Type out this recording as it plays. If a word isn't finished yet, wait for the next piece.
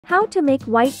How to make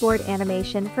whiteboard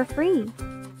animation for free.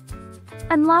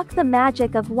 Unlock the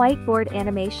magic of whiteboard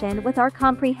animation with our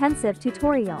comprehensive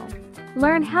tutorial.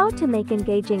 Learn how to make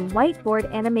engaging whiteboard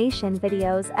animation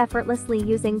videos effortlessly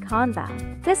using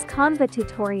Canva. This Canva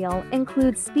tutorial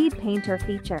includes Speed Painter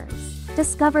features.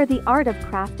 Discover the art of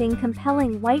crafting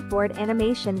compelling whiteboard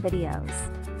animation videos.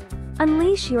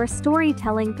 Unleash your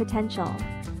storytelling potential.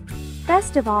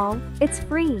 Best of all, it's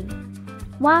free.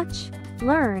 Watch,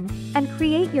 learn, and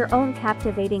create your own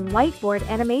captivating whiteboard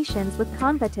animations with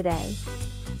Canva today.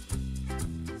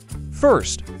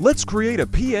 First, let's create a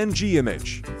PNG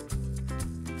image.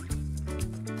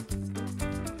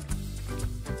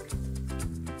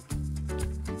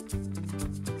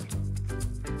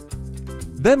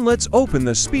 Then let's open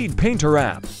the Speed Painter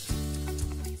app.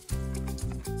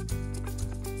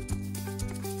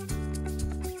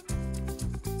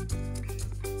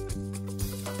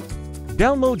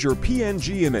 Download your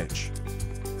PNG image.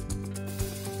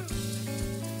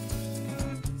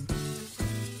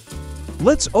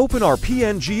 Let's open our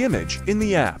PNG image in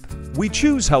the app. We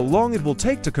choose how long it will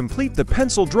take to complete the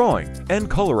pencil drawing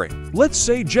and coloring. Let's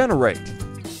say generate.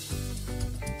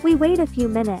 We wait a few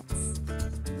minutes.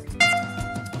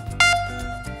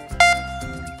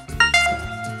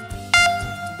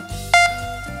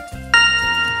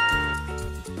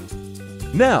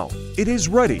 Now, it is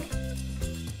ready.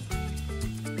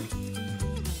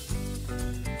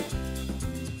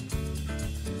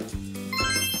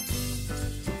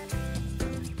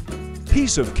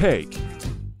 Piece of cake.